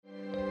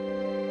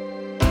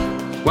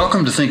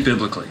Welcome to Think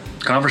Biblically,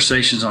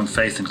 Conversations on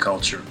Faith and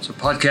Culture. It's a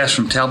podcast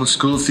from Talbot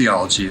School of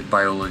Theology at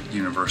Biola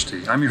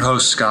University. I'm your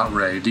host, Scott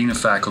Ray, Dean of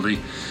Faculty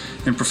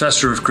and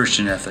Professor of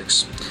Christian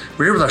Ethics.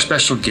 We're here with our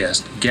special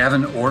guest,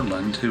 Gavin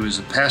Ortlund, who is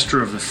a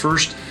pastor of the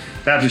First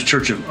Baptist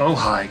Church of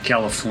Ojai,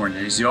 California.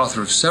 He's the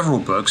author of several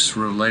books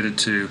related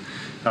to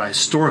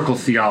historical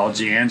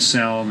theology,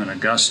 Anselm and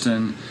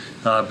Augustine,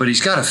 but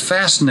he's got a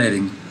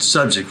fascinating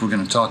subject we're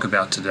going to talk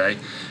about today.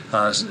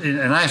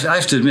 And I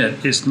have to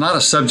admit, it's not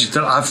a subject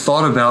that I've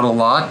thought about a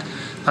lot,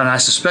 and I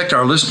suspect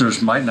our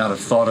listeners might not have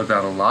thought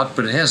about a lot,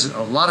 but it has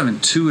a lot of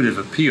intuitive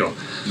appeal.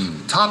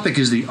 The topic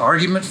is the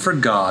argument for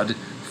God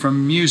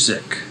from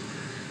music.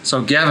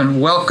 So, Gavin,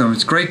 welcome.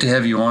 It's great to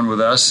have you on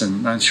with us,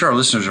 and I'm sure our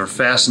listeners are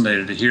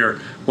fascinated to hear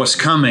what's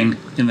coming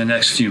in the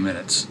next few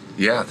minutes.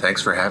 Yeah,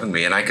 thanks for having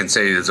me. And I can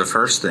say as a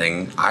first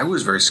thing, I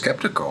was very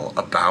skeptical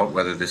about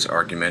whether this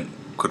argument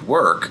could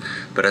work,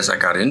 but as I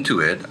got into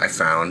it, I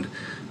found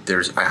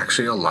there's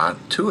actually a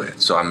lot to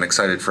it. So I'm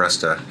excited for us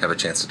to have a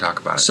chance to talk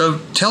about it. So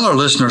tell our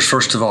listeners,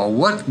 first of all,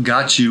 what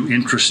got you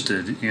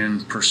interested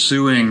in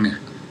pursuing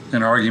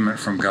an argument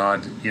from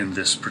God in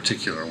this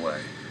particular way?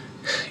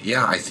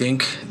 Yeah, I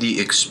think the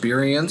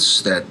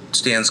experience that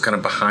stands kind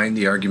of behind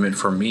the argument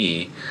for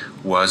me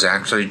was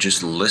actually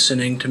just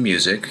listening to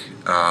music.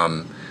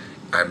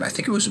 I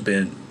think it was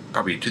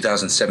probably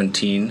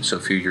 2017, so a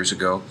few years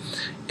ago,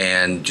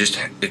 and just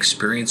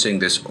experiencing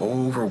this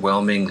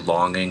overwhelming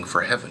longing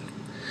for heaven.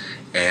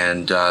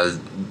 And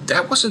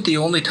that wasn't the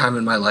only time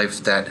in my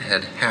life that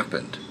had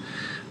happened.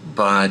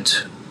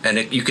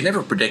 You can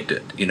never predict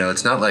it. You know,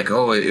 it's not like,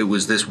 it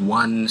was this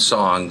one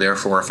song,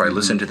 therefore if I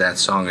listen to that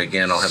song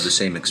again, I'll have the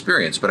same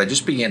experience. But I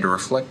just began to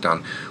reflect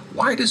on,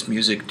 why does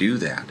music do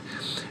that?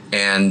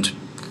 And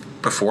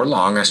before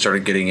long, I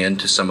started getting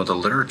into some of the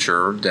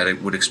literature that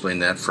it would explain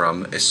that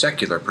from a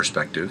secular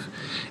perspective.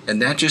 And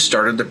that just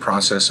started the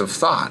process of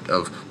thought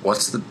of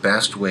what's the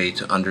best way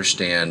to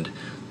understand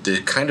the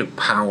kind of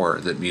power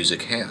that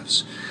music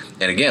has.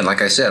 And again,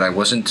 like I said, I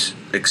wasn't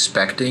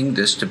expecting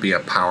this to be a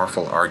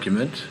powerful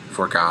argument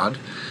for God.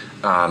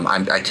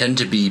 I tend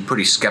to be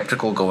pretty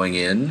skeptical going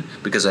in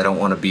because I don't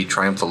want to be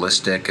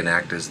triumphalistic and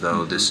act as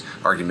though this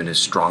argument is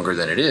stronger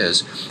than it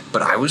is.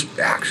 But I was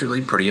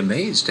actually pretty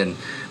amazed, and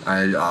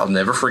I'll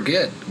never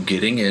forget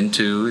getting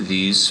into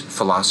these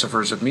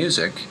philosophers of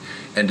music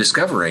and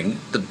discovering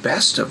the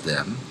best of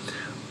them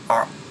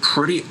are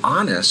pretty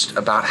honest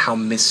about how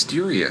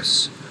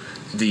mysterious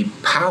the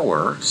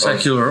power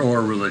secular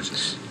or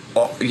religious.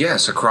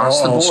 Yes,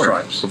 across the board.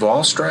 Stripes. Of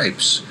all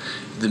stripes.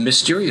 The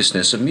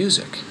mysteriousness of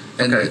music.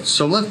 And okay,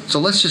 so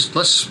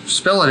let's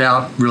spell it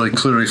out really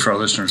clearly for our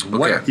listeners.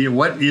 Okay.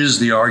 What is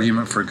the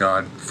argument for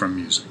God from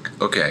music?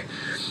 Okay.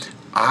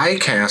 I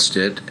cast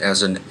it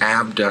as an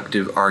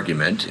abductive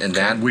argument,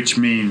 and which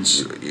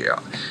means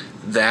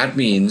that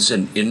means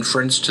an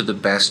inference to the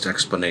best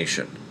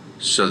explanation.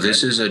 So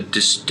this is a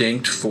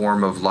distinct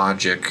form of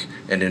logic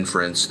and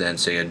inference than,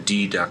 say, a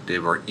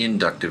deductive or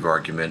inductive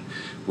argument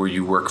where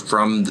you work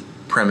from the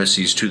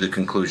premises to the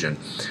conclusion.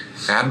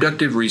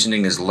 Abductive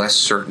reasoning is less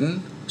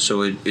certain,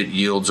 so it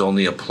yields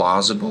only a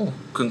plausible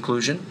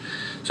conclusion.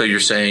 So you're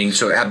saying,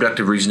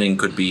 abductive reasoning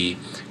could be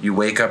you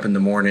wake up in the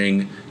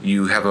morning,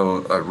 you have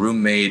a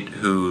roommate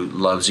who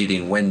loves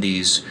eating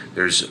Wendy's,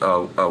 there's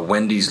a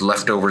Wendy's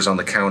leftovers on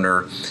the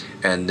counter,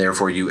 and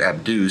therefore you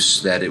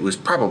abduce that it was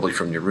probably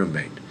from your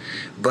roommate.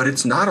 But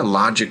it's not a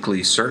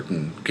logically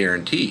certain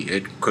guarantee.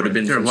 It could have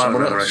been from someone else. There are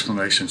a lot of other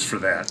explanations for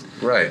that.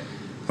 Right.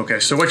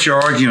 Okay, so what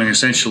you're arguing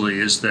essentially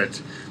is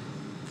that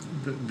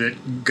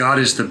God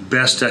is the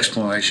best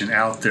explanation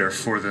out there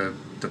for the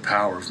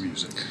power of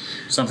music.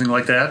 Something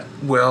like that?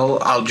 Well,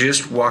 I'll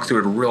just walk through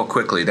it real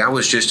quickly. That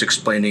was just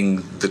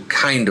explaining the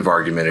kind of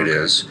argument it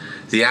is.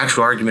 The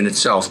actual argument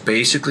itself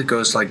basically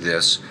goes like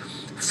this.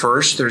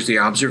 First, there's the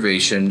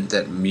observation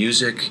that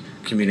music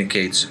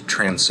communicates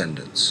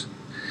transcendence.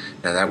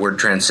 Now, that word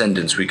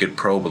transcendence we could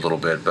probe a little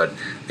bit, but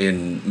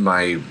in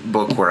my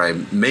book where I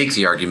make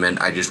the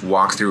argument, I just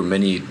walk through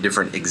many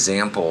different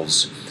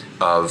examples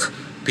of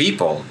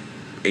people,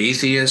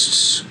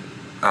 atheists,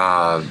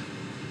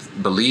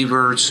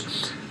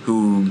 believers,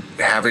 who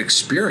have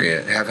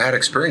had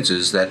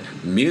experiences that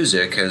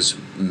music has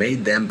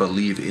made them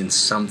believe in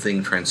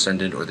something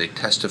transcendent, or they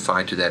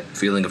testify to that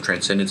feeling of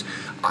transcendence.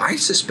 I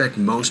suspect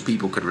most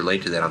people could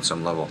relate to that on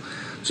some level.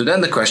 So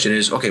then the question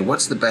is, okay,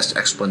 what's the best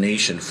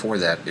explanation for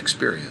that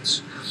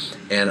experience?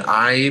 And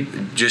I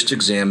just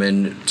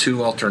examine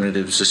two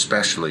alternatives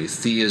especially,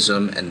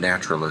 theism and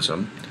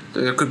naturalism.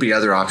 There could be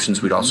other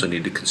options we'd also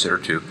need to consider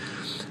too.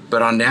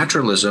 But on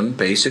naturalism,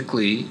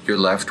 basically, you're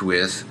left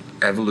with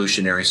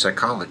evolutionary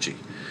psychology.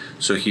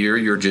 So here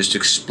you're just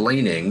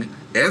explaining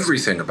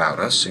everything about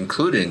us,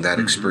 including that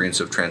experience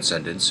of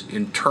transcendence,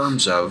 in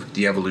terms of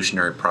the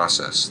evolutionary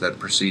process that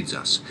precedes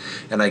us.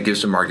 And I give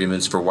some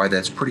arguments for why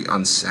that's pretty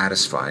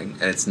unsatisfying,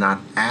 and it's not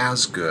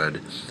as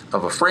good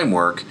of a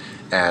framework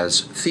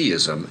as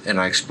theism. And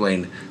I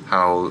explain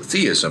how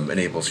theism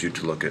enables you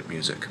to look at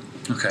music.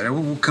 Okay,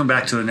 we'll come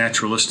back to the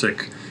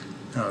naturalistic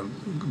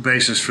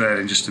basis for that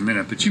in just a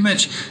minute. But you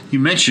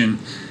mentioned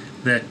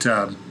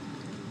that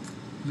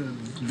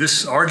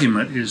this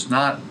argument is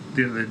not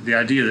the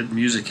idea that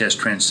music has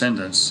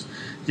transcendence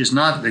is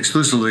not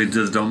exclusively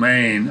the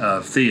domain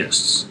of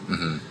theists.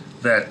 Mm-hmm.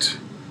 That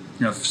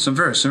some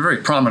very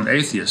prominent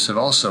atheists have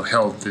also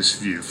held this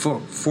view.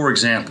 For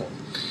example.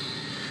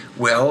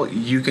 Well,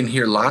 you can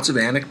hear lots of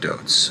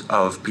anecdotes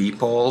of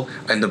people,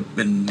 and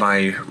in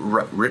my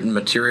written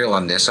material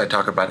on this, I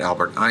talk about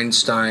Albert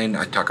Einstein,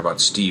 I talk about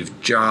Steve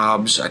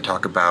Jobs, I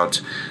talk about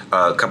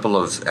a couple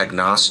of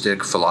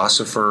agnostic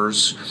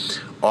philosophers,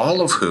 all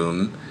of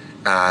whom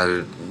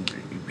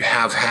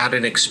have had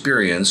an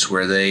experience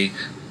where they,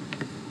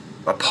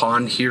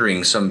 upon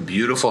hearing some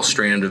beautiful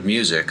strand of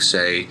music,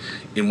 say,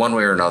 in one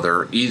way or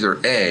another, either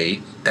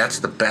A, that's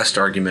the best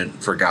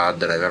argument for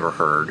God that I've ever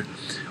heard,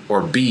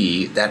 or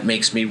B, that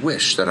makes me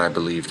wish that I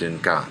believed in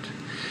God.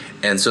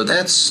 And so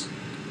that's,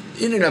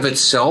 in and of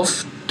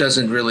itself,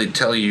 doesn't really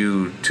tell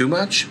you too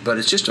much, but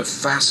it's just a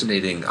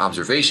fascinating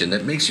observation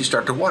that makes you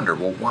start to wonder,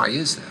 well, why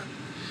is that?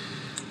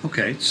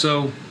 Okay,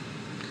 so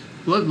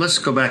let's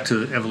go back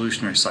to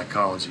evolutionary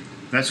psychology.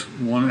 That's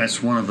one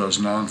of those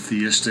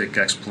non-theistic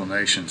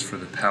explanations for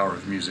the power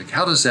of music.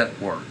 How does that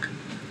work?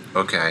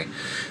 Okay,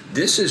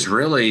 this is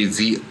really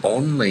the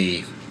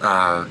only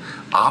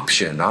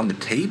option on the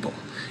table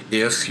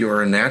if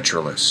you're a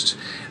naturalist,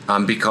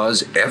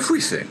 because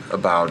everything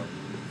about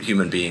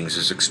human beings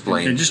is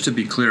explained. And just to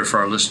be clear for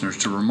our listeners,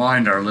 to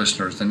remind our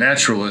listeners, the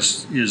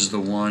naturalist is the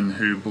one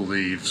who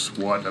believes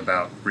what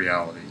about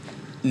reality?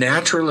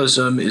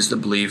 Naturalism is the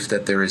belief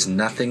that there is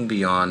nothing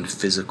beyond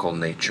physical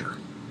nature.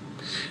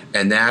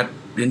 And that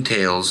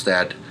entails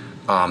that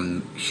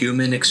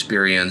human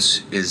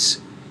experience is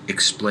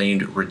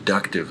explained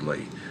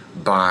reductively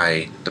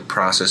by the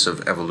process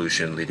of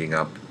evolution leading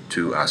up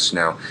to us.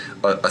 Now,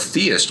 a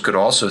theist could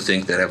also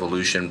think that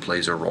evolution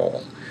plays a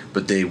role,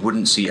 but they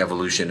wouldn't see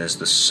evolution as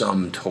the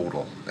sum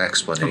total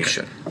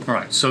explanation. Okay. All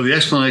right. So the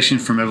explanation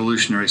from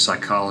evolutionary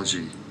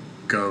psychology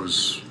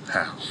goes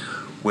how?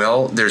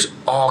 Well, there's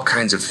all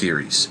kinds of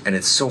theories, and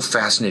it's so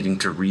fascinating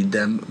to read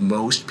them.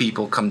 Most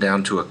people come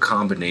down to a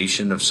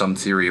combination of some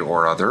theory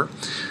or other.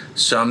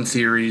 Some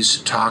theories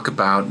talk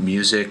about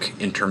music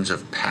in terms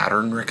of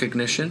pattern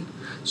recognition.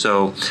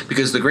 So,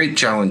 because the great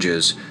challenge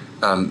is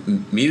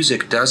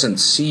music doesn't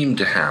seem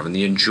to have, and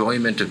the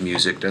enjoyment of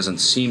music doesn't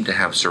seem to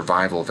have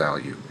survival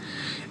value.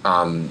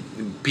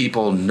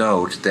 People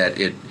note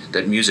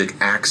that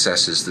music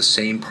accesses the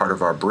same part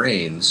of our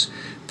brains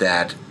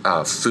that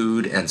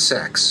food and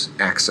sex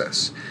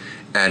access.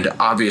 And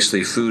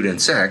obviously food and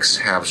sex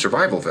have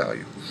survival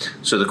value.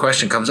 So the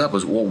question comes up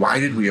is, well, why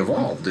did we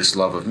evolve this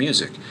love of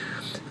music?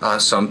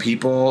 Some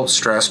people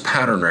stress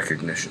pattern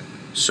recognition.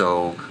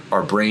 So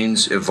our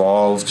brains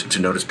evolved to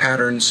notice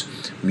patterns.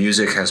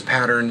 Music has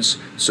patterns,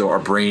 so our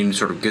brain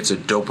sort of gets a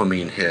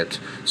dopamine hit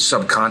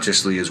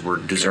subconsciously as we're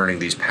discerning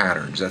these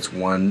patterns. That's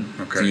one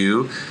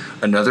view.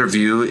 Another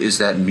view is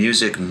that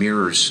music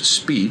mirrors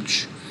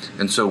speech,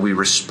 and so we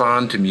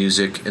respond to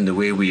music in the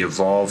way we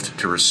evolved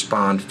to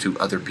respond to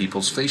other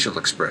people's facial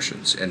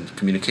expressions and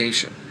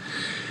communication.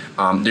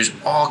 There's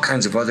all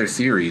kinds of other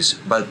theories,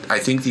 but I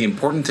think the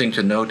important thing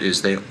to note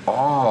is they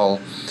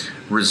all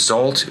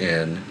result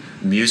in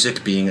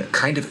music being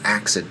kind of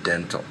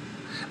accidental.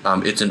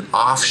 It's an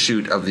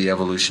offshoot of the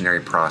evolutionary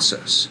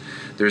process.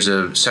 There's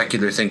a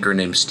secular thinker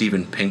named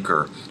Steven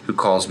Pinker who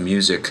calls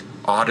music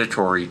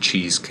auditory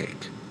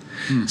cheesecake.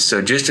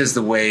 So just as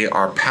the way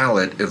our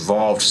palate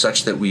evolved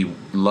such that we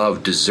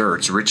love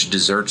desserts, rich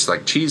desserts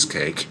like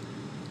cheesecake,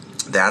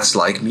 that's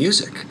like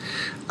music.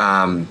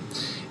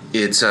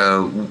 It's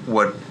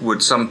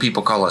what some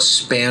people call a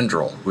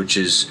spandrel, which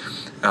is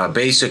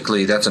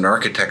basically that's an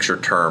architecture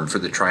term for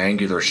the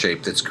triangular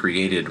shape that's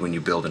created when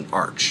you build an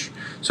arch.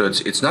 So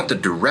it's not the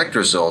direct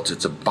result,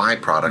 it's a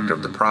byproduct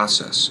of the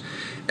process.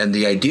 And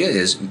the idea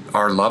is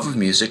our love of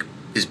music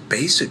is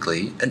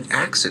basically an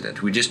accident.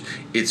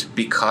 It's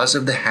because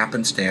of the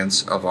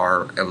happenstance of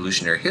our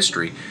evolutionary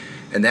history.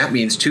 And that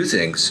means two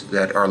things,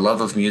 that our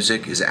love of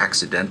music is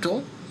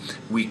accidental.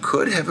 We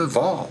could have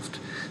evolved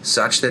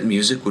such that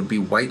music would be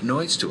white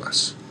noise to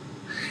us.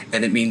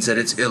 And it means that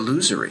it's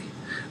illusory.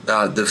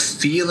 The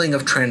feeling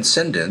of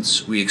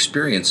transcendence we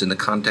experience in the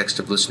context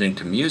of listening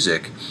to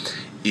music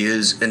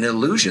is an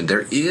illusion.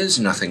 There is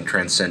nothing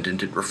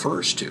transcendent it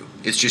refers to.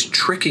 It's just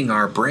tricking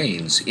our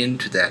brains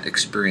into that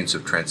experience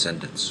of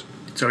transcendence.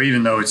 So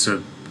even though it's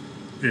a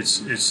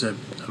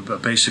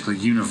basically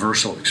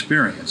universal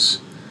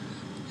experience,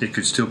 it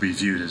could still be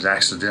viewed as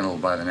accidental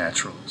by the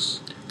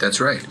naturalists.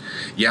 That's right.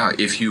 Yeah,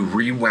 if you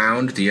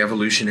rewound the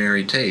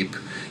evolutionary tape,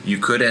 you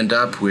could end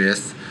up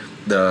with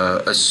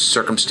a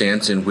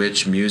circumstance in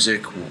which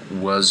music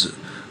was,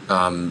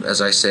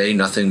 as I say,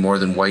 nothing more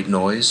than white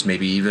noise,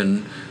 maybe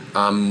even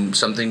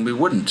something we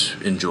wouldn't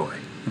enjoy.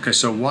 Okay,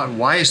 so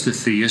why is the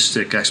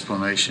theistic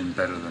explanation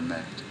better than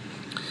that?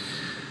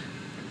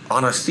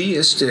 On a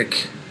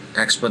theistic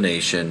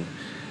explanation,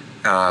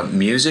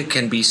 music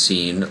can be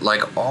seen,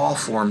 like all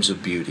forms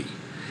of beauty,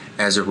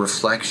 as a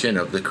reflection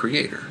of the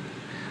Creator.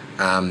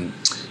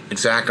 In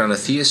fact, on a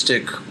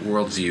theistic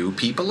worldview,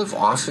 people have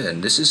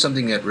often, this is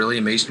something that really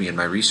amazed me in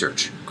my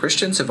research,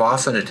 Christians have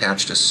often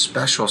attached a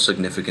special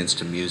significance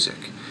to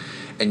music.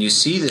 And you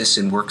see this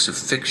in works of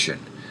fiction.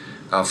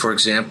 For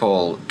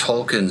example,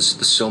 Tolkien's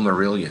The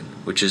Silmarillion,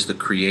 which is the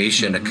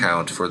creation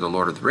account for The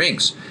Lord of the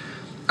Rings,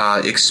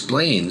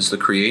 explains the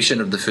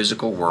creation of the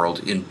physical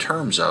world in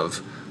terms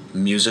of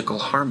musical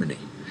harmony.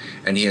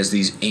 And he has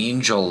these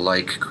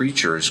angel-like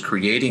creatures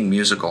creating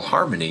musical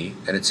harmony,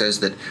 and it says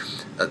that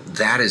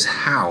that is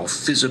how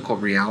physical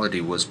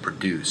reality was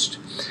produced.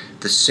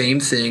 The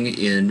same thing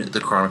in the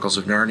Chronicles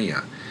of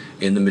Narnia.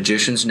 In The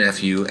Magician's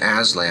Nephew,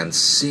 Aslan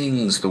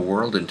sings the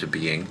world into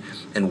being,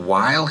 and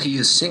while he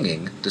is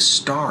singing, the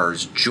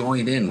stars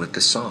join in with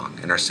the song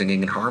and are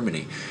singing in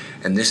harmony.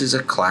 And this is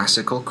a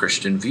classical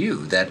Christian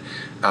view, that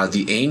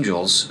the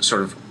angels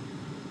sort of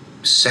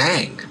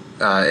sang.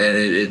 And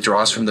it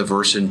draws from the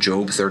verse in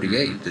Job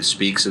 38 that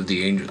speaks of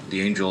the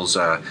angels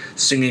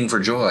singing for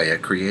joy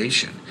at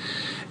creation.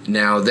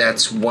 Now,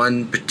 that's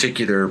one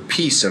particular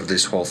piece of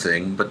this whole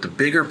thing, but the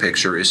bigger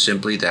picture is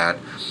simply that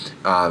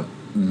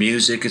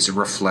music is a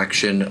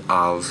reflection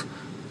of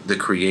the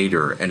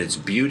Creator, and its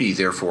beauty,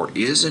 therefore,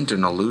 isn't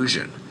an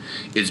illusion.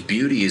 Its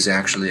beauty is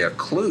actually a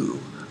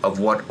clue of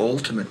what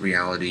ultimate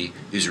reality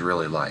is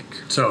really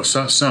like. So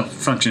some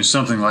functions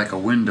something like a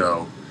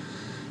window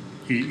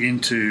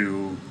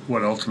into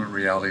what ultimate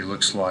reality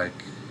looks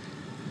like,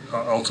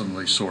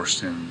 ultimately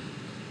sourced in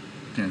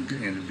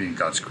being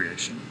God's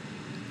creation.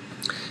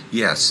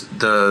 Yes,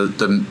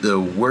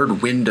 the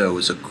word window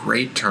is a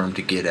great term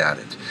to get at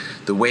it.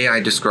 The way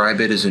I describe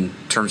it is in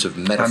terms of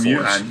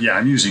metaphors.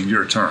 I'm using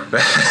your term.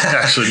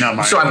 Actually, not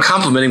my So I'm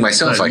complimenting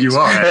myself. You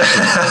are,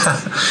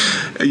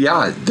 actually.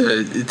 Yeah,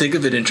 think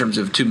of it in terms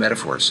of two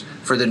metaphors.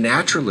 For the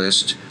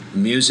naturalist,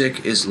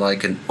 music is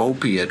like an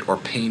opiate or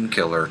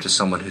painkiller to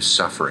someone who's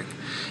suffering.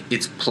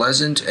 It's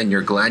pleasant and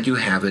you're glad you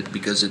have it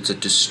because it's a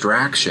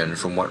distraction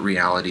from what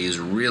reality is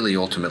really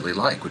ultimately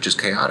like, which is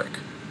chaotic.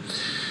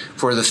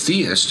 For the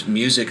theist,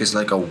 music is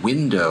like a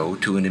window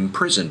to an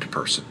imprisoned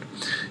person.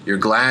 You're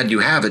glad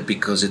you have it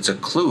because it's a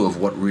clue of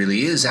what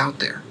really is out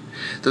there.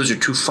 Those are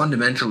two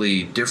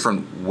fundamentally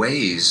different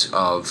ways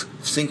of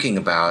thinking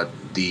about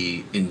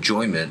the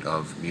enjoyment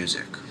of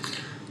music.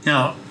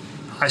 Now,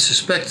 I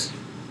suspect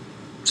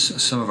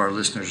some of our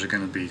listeners are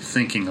going to be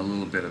thinking a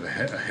little bit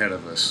ahead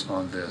of us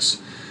on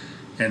this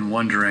and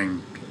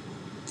wondering,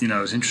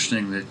 it's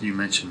interesting that you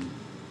mentioned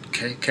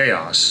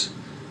chaos,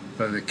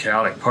 the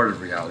chaotic part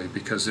of reality,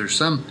 because there's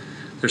some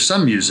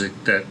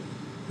music that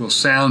will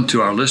sound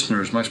to our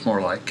listeners much more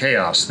like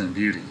chaos than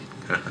beauty.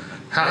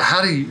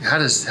 How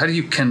do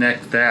you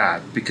connect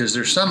that? Because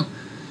there's some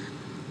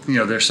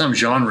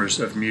genres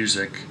of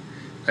music,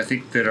 I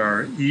think, that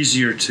are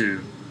easier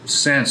to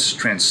sense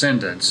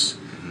transcendence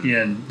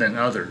in than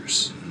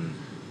others.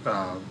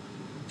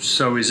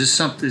 So is this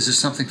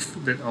something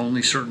that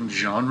only certain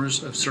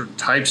genres of certain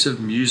types of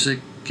music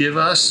give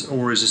us,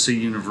 or is this a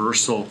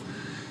universal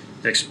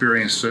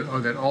experience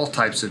that all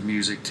types of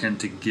music tend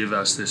to give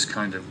us this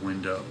kind of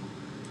window?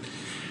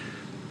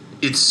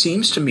 It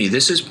seems to me,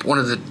 this is one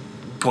of the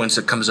points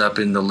that comes up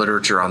in the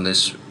literature on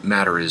this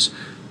matter, is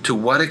to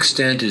what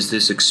extent is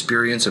this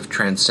experience of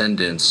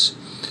transcendence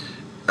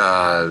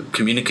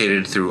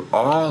communicated through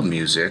all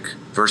music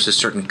versus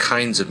certain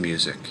kinds of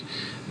music?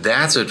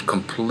 That's a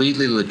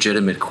completely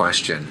legitimate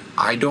question.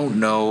 I don't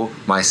know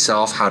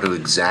myself how to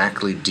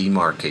exactly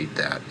demarcate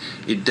that.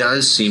 It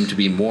does seem to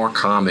be more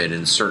common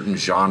in certain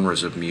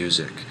genres of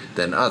music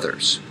than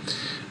others.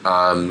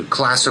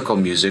 Classical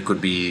music would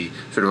be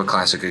sort of a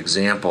classic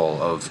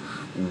example of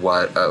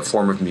what a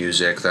form of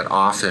music that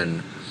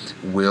often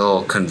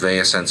will convey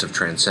a sense of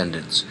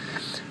transcendence.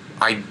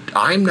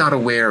 I'm not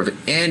aware of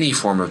any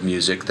form of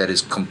music that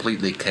is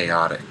completely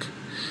chaotic.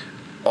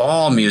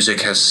 All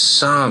music has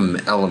some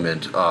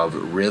element of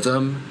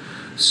rhythm,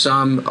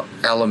 some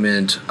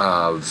element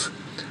of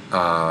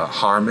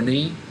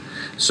harmony.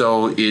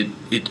 So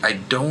I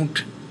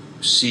don't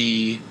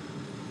see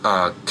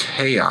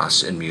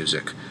chaos in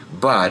music,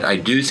 but I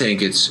do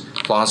think it's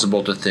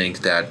plausible to think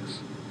that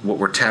what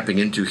we're tapping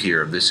into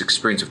here, this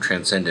experience of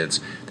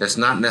transcendence, that's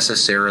not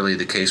necessarily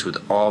the case with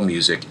all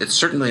music. It's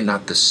certainly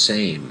not the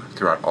same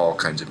throughout all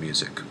kinds of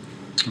music.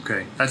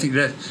 Okay, I think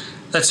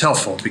that's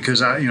helpful,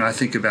 because I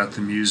think about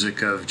the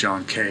music of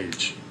John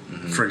Cage,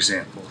 for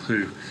example,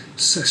 who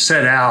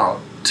set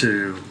out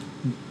to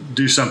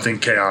do something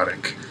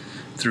chaotic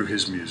through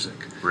his music.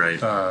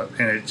 Right.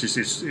 And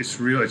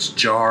it's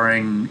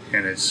jarring,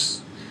 and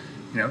it's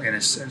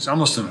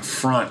almost an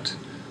affront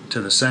to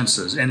the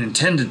senses, and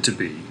intended to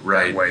be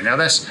that way. Now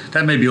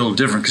that may be a little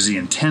different because he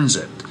intends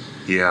it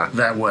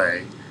that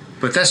way,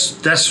 but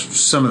that's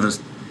some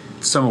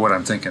of what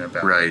I'm thinking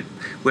about. Right.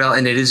 Well,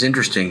 and it is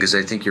interesting because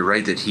I think you're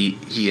right that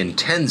he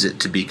intends it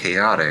to be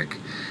chaotic,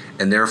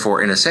 and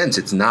therefore, in a sense,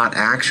 it's not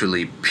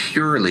actually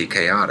purely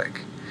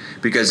chaotic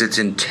because it's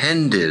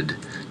intended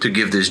to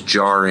give this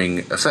jarring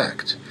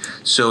effect.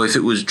 So if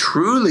it was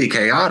truly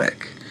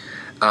chaotic,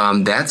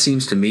 that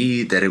seems to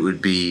me that it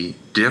would be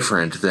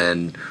different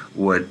than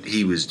what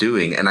he was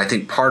doing. And I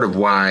think part of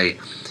why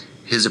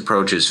his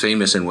approach is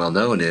famous and well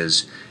known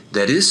is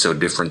that is so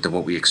different than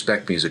what we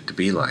expect music to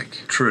be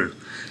like. True.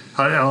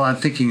 I'm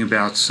thinking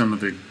about some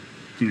of the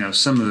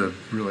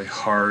really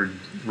hard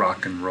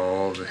rock and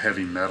roll, the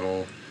heavy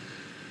metal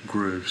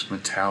groups,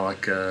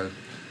 Metallica,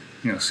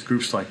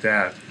 groups like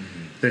that.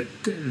 That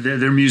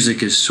their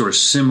music is sort of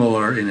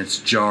similar in its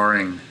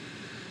jarring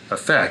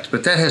effect,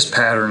 but that has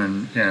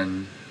pattern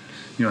and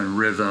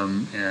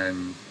rhythm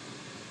and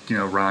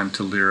rhyme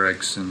to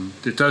lyrics, and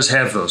it does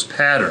have those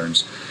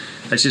patterns.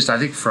 It's just, I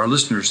think for our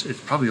listeners,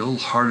 it's probably a little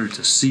harder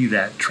to see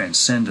that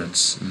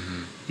transcendence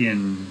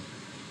in,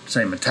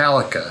 say,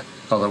 Metallica.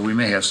 Although we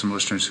may have some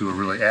listeners who are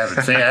really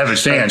avid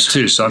fans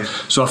too. So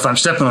if I'm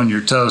stepping on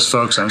your toes,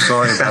 folks, I'm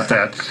sorry about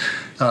that.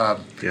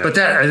 But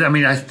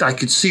I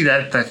could see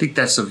that. I think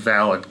that's a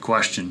valid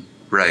question,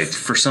 right,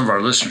 for some of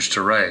our listeners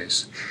to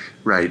raise.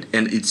 Right,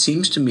 and it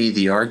seems to me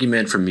the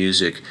argument for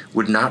music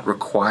would not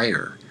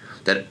require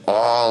that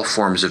all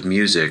forms of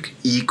music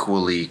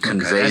equally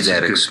convey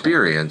that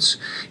experience.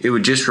 It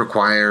would just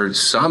require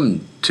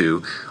some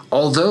to.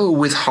 Although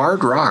with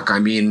hard rock,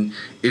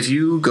 if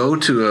you go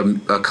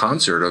to a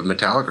concert of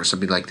Metallica or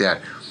something like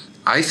that,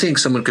 I think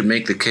someone could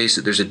make the case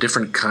that there's a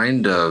different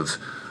kind of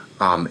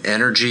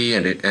energy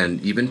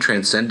and even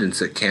transcendence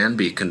that can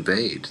be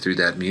conveyed through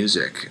that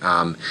music.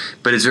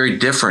 But it's very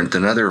different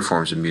than other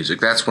forms of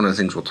music. That's one of the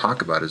things we'll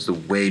talk about, is the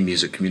way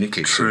music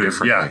communicates so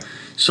differently. Yeah.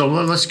 So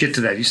let's get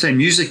to that. You say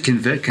music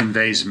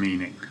conveys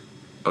meaning.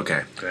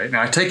 Okay.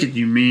 Now I take it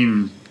you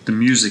mean the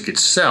music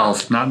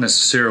itself, not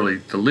necessarily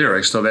the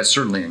lyrics, though that's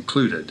certainly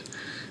included.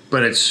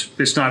 But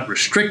it's not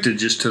restricted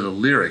just to the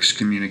lyrics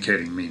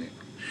communicating meaning.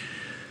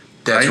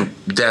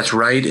 That's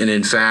right. And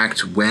in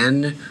fact,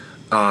 when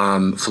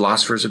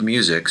philosophers of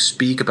music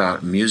speak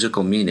about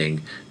musical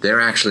meaning,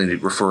 they're actually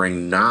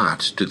referring not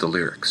to the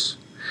lyrics.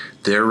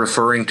 They're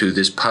referring to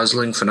this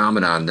puzzling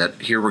phenomenon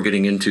that here we're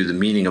getting into the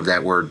meaning of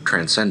that word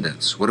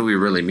transcendence. What do we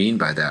really mean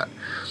by that?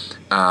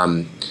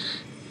 And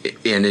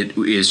it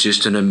is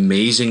just an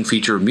amazing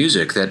feature of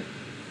music that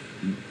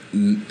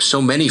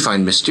so many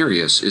find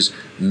mysterious, is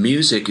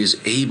music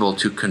is able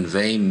to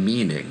convey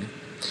meaning,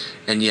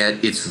 and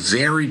yet it's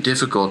very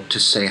difficult to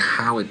say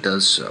how it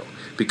does so,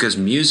 because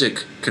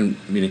music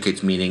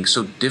communicates meaning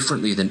so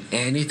differently than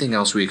anything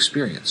else we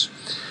experience.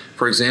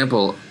 For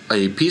example,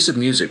 a piece of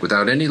music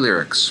without any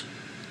lyrics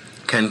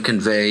can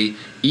convey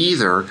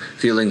either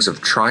feelings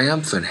of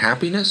triumph and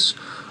happiness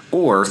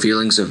or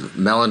feelings of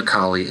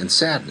melancholy and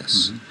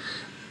sadness.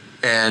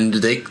 And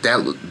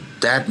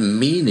that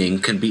meaning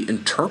can be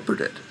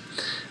interpreted.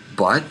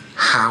 But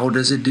how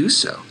does it do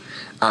so?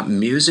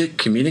 Music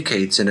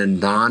communicates in a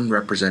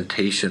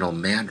non-representational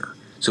manner.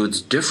 So it's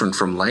different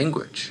from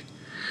language.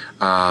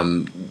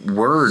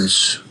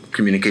 Words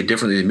communicate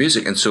differently than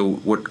music. And so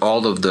what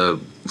all of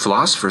the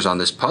philosophers on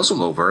this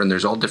puzzle over, and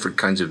there's all different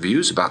kinds of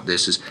views about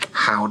this, is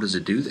how does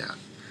it do that?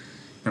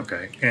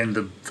 Okay. And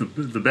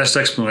the best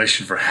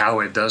explanation for how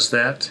it does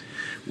that?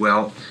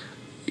 Well,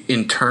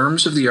 in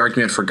terms of the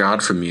argument for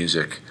God from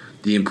music,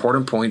 the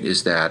important point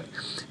is that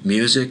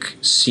music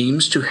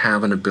seems to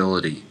have an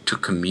ability to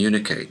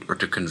communicate or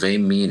to convey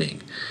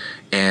meaning.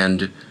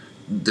 And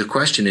the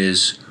question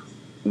is,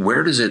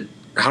 how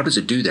does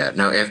it do that?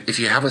 Now, if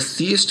you have a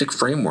theistic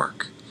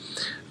framework,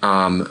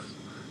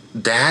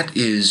 that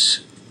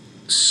is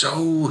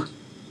so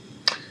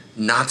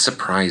not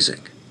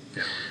surprising.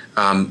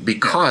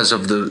 Because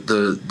of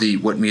the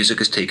what music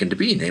is taken to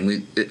be.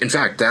 Namely, in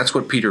fact, that's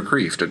what Peter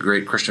Kreeft, a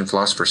great Christian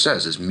philosopher,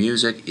 says, is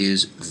music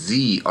is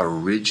the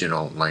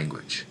original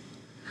language,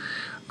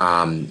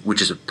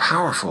 which is a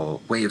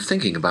powerful way of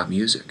thinking about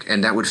music.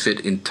 And that would fit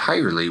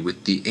entirely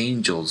with the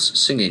angels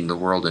singing the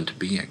world into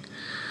being.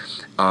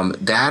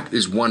 That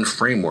is one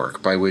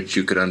framework by which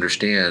you could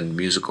understand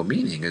musical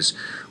meaning. Is,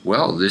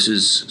 well, this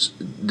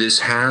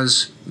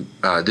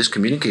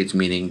communicates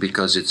meaning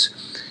because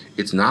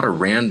it's not a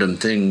random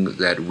thing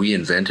that we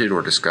invented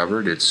or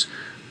discovered. It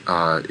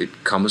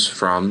comes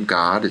from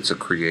God. It's a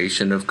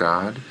creation of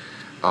God,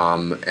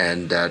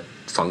 and that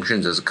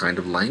functions as a kind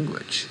of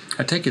language.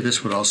 I take it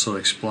this would also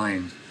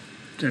explain,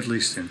 at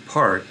least in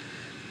part,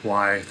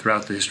 why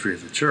throughout the history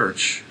of the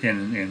church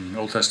in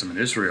Old Testament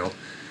Israel,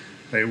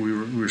 we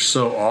were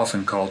so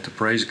often called to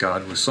praise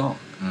God with song.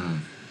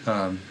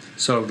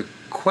 So the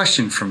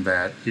question from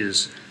that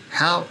is,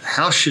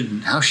 how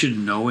should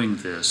knowing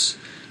this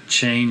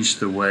change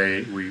the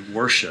way we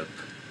worship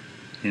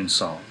in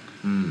song?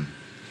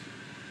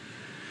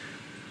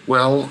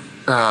 Well,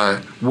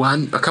 a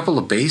couple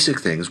of basic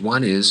things.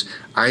 One is,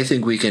 I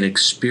think we can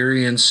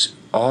experience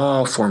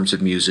all forms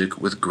of music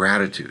with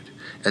gratitude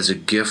as a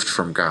gift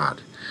from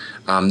God.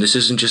 This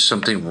isn't just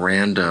something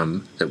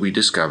random that we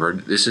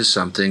discovered. This is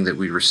something that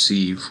we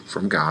receive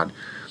from God.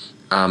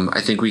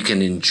 I think we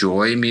can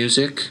enjoy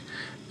music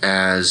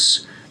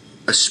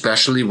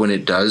especially when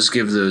it does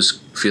give those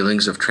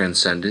feelings of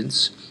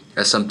transcendence,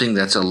 as something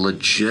that's a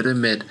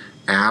legitimate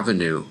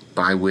avenue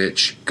by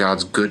which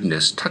God's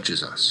goodness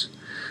touches us.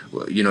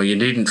 you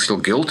needn't feel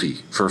guilty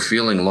for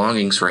feeling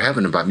longings for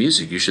heaven about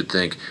music. You should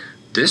think,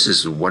 this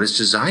is what it's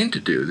designed to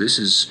do. This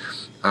is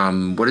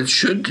what it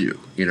should do,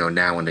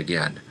 now and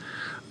again.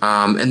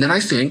 And then I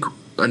think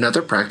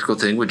another practical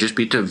thing would just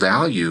be to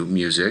value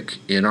music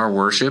in our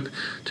worship,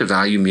 to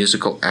value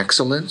musical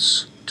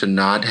excellence, to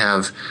not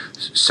have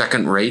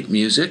second-rate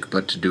music,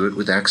 but to do it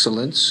with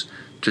excellence,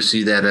 to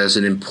see that as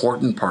an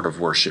important part of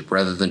worship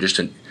rather than just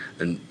an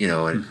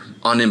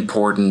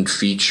unimportant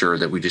feature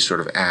that we just sort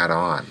of add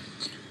on.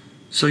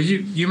 So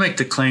you make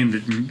the claim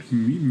that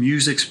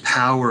music's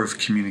power of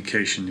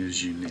communication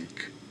is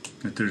unique,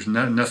 that there's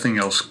nothing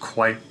else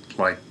quite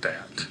like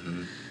that.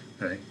 Mm-hmm.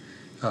 Okay?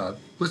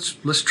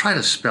 Let's try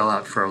to spell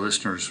out for our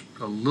listeners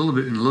in a little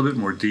bit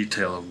more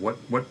detail of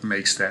what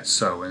makes that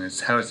so, and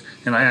it's how it's.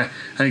 And I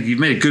think you've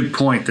made a good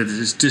point that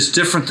it's just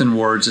different than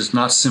words. It's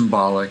not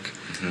symbolic.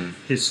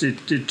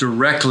 Mm-hmm. It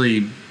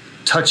directly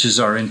touches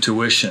our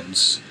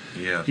intuitions.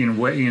 Yeah. In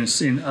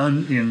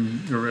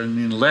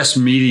less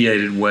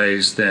mediated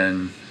ways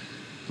than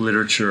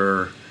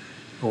literature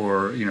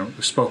or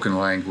spoken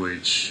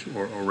language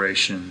or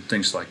oration,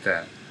 things like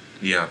that.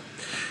 Yeah.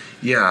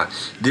 Yeah,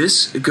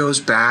 this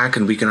goes back,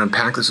 and we can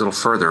unpack this a little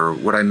further,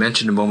 what I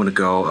mentioned a moment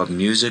ago of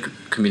music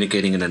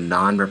communicating in a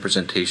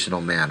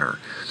non-representational manner.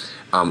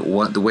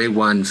 The way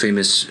one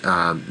famous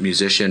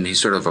musician,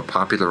 he's sort of a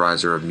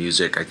popularizer of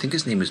music, I think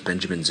his name is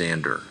Benjamin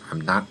Zander.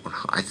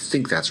 I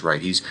think that's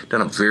right. He's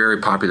done a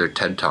very popular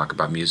TED Talk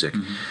about music.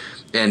 Mm-hmm.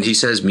 And he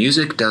says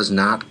music does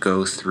not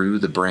go through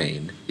the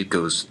brain, it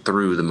goes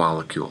through the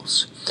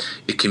molecules.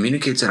 It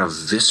communicates at a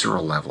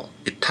visceral level.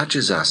 It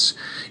touches us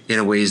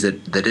in ways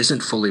that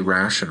isn't fully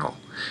rational.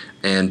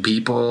 And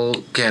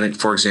people can,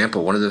 for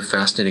example, one of the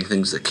fascinating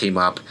things that came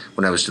up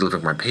when I was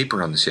delivering my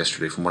paper on this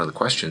yesterday from one of the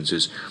questions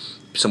is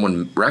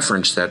someone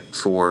referenced that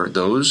for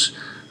those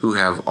who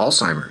have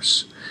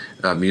Alzheimer's,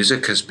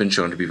 music has been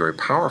shown to be very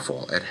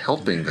powerful at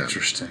helping them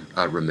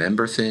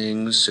remember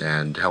things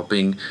and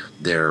helping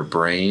their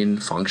brain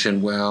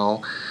function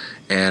well.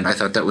 And I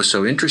thought that was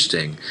so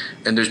interesting.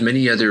 And there's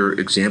many other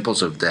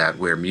examples of that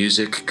where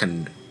music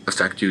can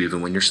affect you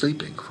even when you're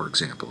sleeping, for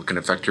example. It can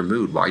affect your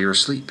mood while you're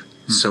asleep.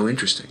 It's so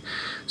interesting.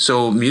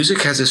 So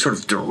music has this sort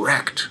of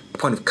direct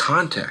point of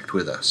contact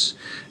with us.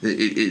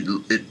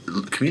 It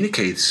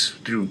communicates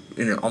through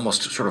in an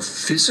almost sort of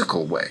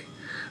physical way.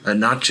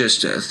 Not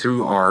just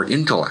through our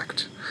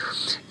intellect.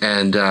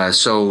 And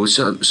so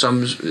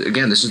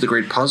again, this is the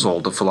great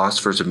puzzle the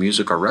philosophers of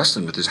music are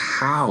wrestling with, is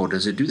how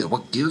does it do that?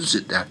 What gives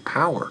it that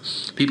power?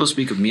 People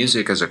speak of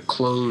music as a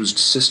closed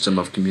system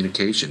of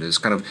communication. It's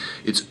kind of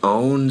its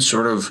own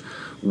sort of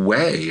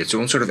way, its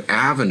own sort of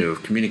avenue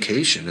of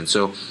communication. And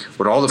so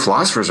what all the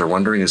philosophers are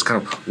wondering is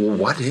kind of, well,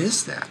 what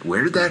is that?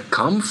 Where did that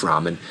come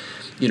from? And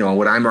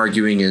what I'm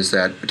arguing is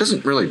that it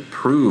doesn't really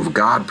prove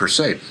God per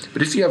se,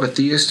 but if you have a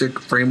theistic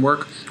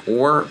framework,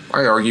 or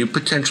I argue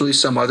potentially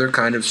some other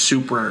kind of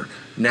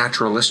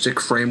supernaturalistic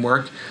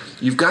framework,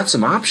 you've got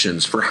some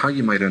options for how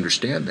you might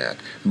understand that,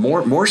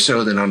 more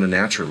so than on a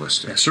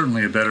naturalistic. Yeah,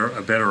 certainly a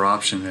better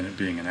option than it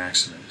being an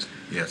accident.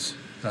 Yes.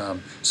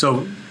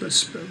 So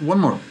one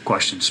more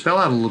question. Spell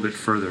out a little bit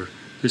further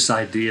this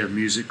idea of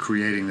music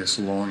creating this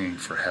longing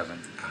for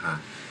heaven. Uh-huh.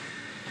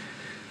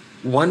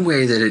 One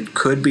way that it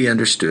could be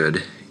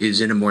understood is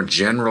in a more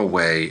general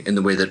way, in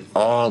the way that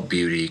all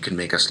beauty can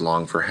make us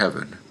long for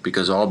heaven,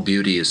 because all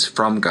beauty is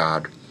from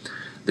God,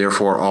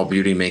 therefore all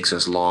beauty makes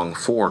us long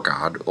for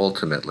God,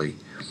 ultimately,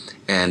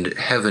 and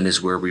heaven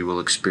is where we will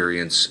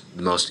experience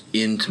the most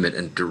intimate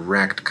and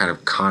direct kind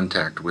of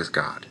contact with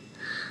God.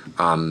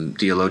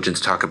 Theologians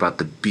talk about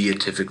the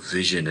beatific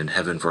vision in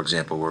heaven, for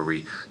example, where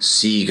we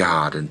see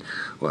God, and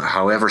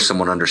however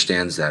someone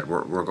understands that,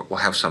 we'll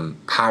have some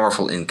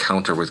powerful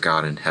encounter with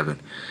God in heaven.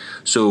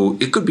 So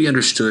it could be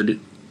understood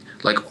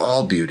like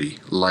all beauty,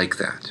 like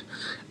that.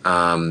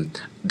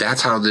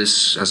 That's how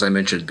this, as I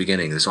mentioned at the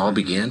beginning, this all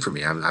began for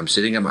me. I'm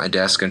sitting at my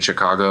desk in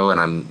Chicago, and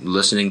I'm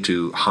listening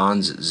to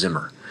Hans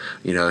Zimmer.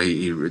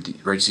 He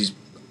writes these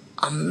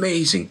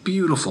amazing,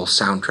 beautiful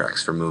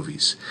soundtracks for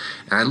movies.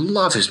 And I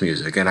love his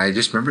music, and I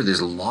just remember this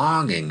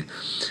longing.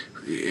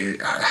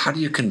 How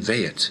do you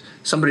convey it?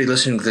 Somebody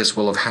listening to this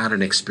will have had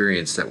an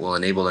experience that will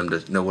enable them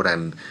to know what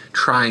I'm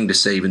trying to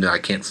say, even though I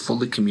can't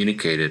fully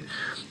communicate it.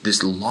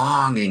 This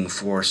longing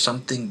for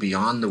something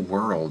beyond the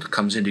world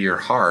comes into your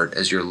heart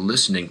as you're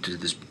listening to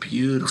this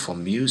beautiful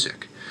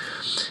music.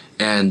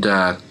 And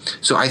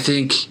so I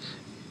think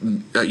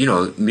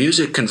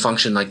music can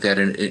function like that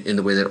in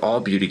the way that all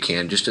beauty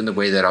can, just in the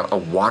way that a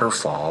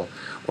waterfall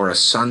or a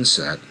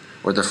sunset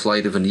or the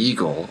flight of an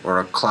eagle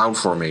or a cloud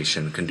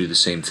formation can do the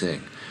same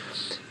thing.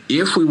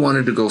 If we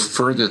wanted to go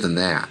further than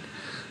that,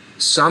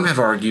 some have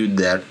argued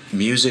that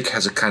music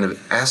has a kind of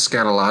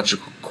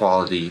eschatological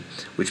quality,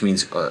 which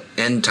means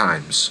end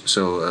times,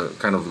 so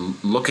kind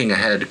of looking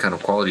ahead kind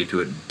of quality to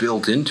it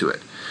built into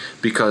it.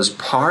 Because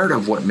part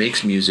of what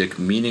makes music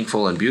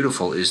meaningful and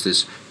beautiful is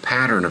this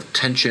pattern of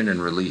tension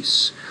and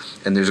release.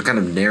 And there's a kind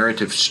of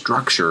narrative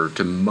structure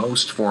to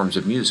most forms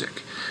of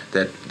music,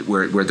 that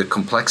where the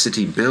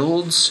complexity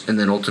builds and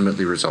then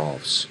ultimately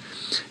resolves.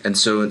 And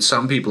so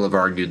some people have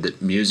argued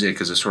that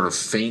music is a sort of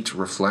faint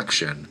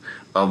reflection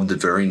of the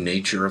very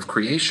nature of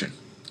creation,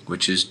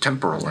 which is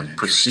temporal and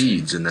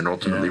proceeds and then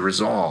ultimately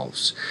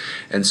resolves.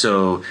 And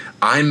so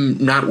I'm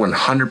not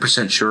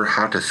 100% sure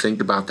how to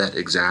think about that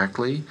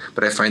exactly,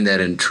 but I find that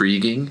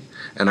intriguing.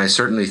 And I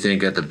certainly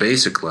think at the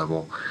basic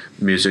level,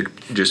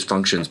 music just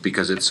functions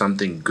because it's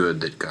something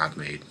good that God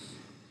made.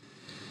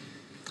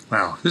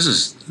 Wow,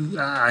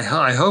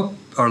 I hope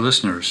our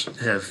listeners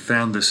have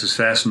found this as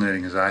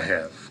fascinating as I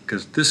have,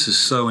 because this is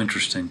so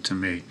interesting to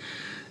me.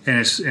 And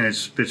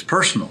it's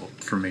personal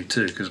for me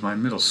too, because my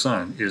middle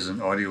son is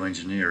an audio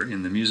engineer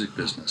in the music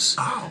business.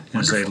 Oh,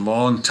 and is a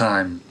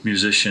long-time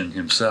musician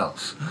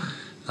himself.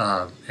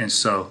 And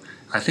so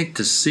I think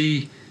to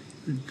see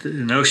the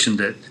notion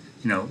that,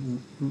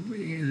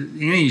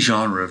 any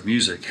genre of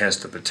music has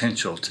the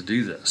potential to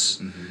do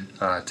this,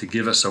 to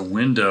give us a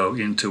window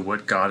into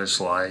what God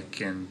is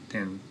like and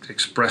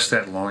express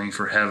that longing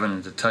for heaven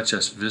and to touch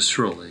us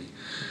viscerally,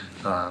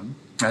 I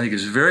think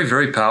is very,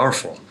 very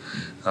powerful.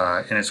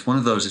 And it's one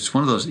of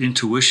those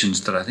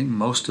intuitions that I think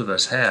most of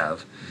us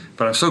have.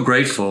 But I'm so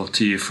grateful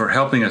to you for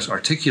helping us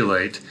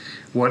articulate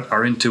what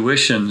our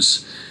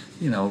intuitions,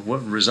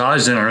 what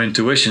resides in our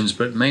intuitions,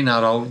 but we may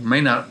not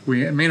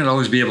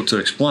always be able to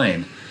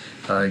explain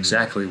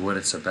exactly what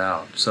it's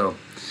about. So,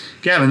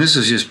 Gavin, this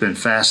has just been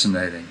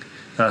fascinating.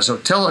 So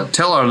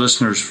tell our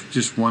listeners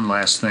just one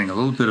last thing, a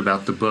little bit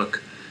about the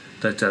book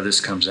that this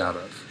comes out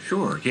of.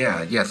 Sure.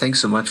 Yeah.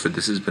 Thanks so much for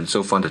this. Has been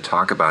so fun to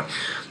talk about.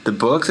 The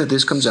book that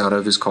this comes out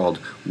of is called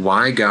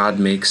Why God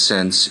Makes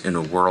Sense in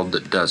a World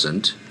That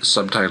Doesn't. The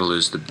subtitle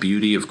is The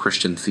Beauty of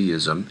Christian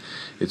Theism.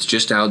 It's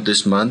just out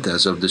this month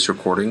as of this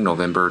recording,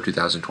 November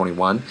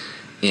 2021.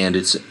 And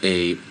it's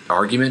a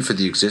argument for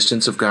the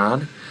existence of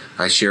God.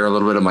 I share a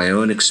little bit of my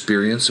own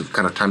experience of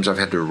kind of times I've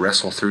had to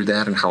wrestle through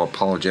that and how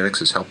apologetics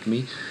has helped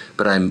me.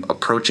 But I'm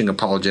approaching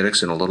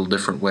apologetics in a little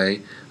different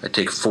way. I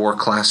take 4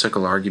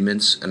 classical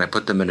arguments and I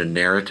put them in a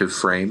narrative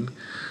frame.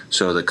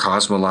 So the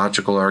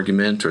cosmological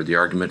argument, or the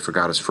argument for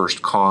God as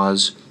first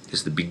cause,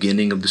 is the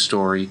beginning of the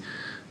story.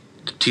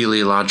 The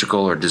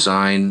teleological or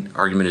design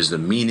argument is the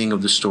meaning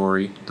of the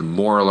story. The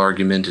moral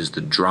argument is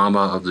the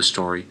drama of the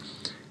story.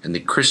 And the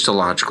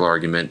Christological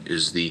argument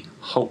is the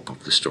hope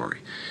of the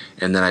story.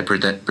 And then I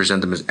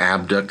present them as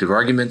abductive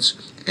arguments,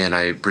 and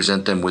I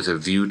present them with a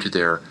view to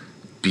their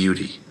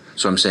beauty.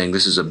 So I'm saying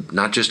this is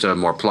not just a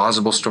more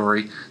plausible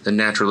story than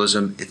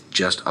naturalism, it's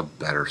just a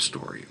better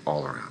story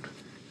all around.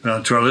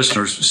 Well, to our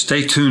listeners,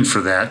 stay tuned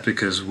for that,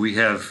 because we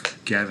have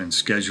Gavin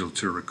scheduled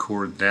to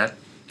record that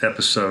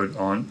episode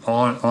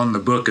on the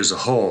book as a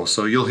whole.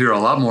 So you'll hear a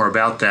lot more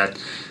about that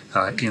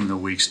in the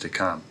weeks to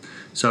come.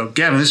 So,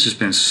 Gavin, this has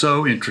been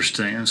so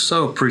interesting, and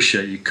so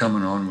appreciate you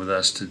coming on with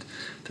us to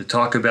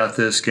talk about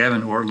this.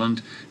 Gavin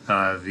Ortlund,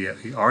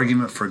 the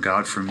Argument for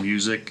God from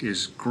Music,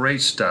 is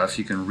great stuff.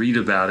 You can read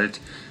about it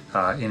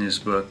in his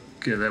book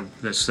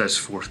that's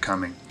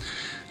forthcoming.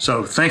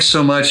 So thanks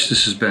so much.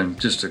 This has been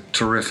just a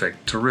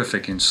terrific,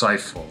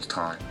 insightful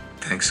time.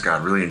 Thanks,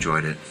 Scott. Really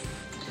enjoyed it.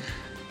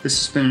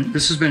 This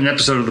has been an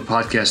episode of the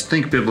podcast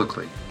Think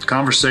Biblically,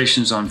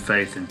 Conversations on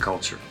Faith and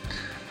Culture.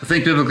 The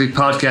Think Biblically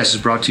podcast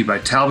is brought to you by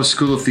Talbot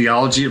School of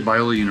Theology at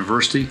Biola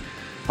University,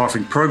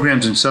 offering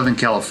programs in Southern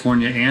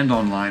California and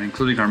online,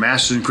 including our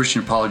Master's in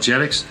Christian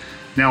Apologetics,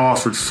 now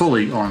offered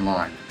fully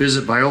online.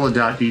 Visit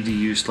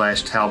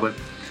biola.edu/Talbot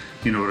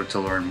in order to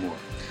learn more.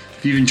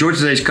 If you've enjoyed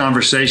today's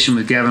conversation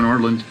with Gavin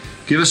Ortlund,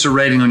 give us a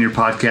rating on your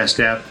podcast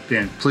app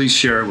and please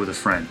share it with a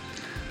friend.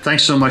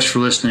 Thanks so much for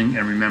listening,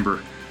 and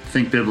remember,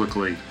 think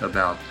biblically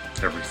about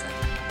everything.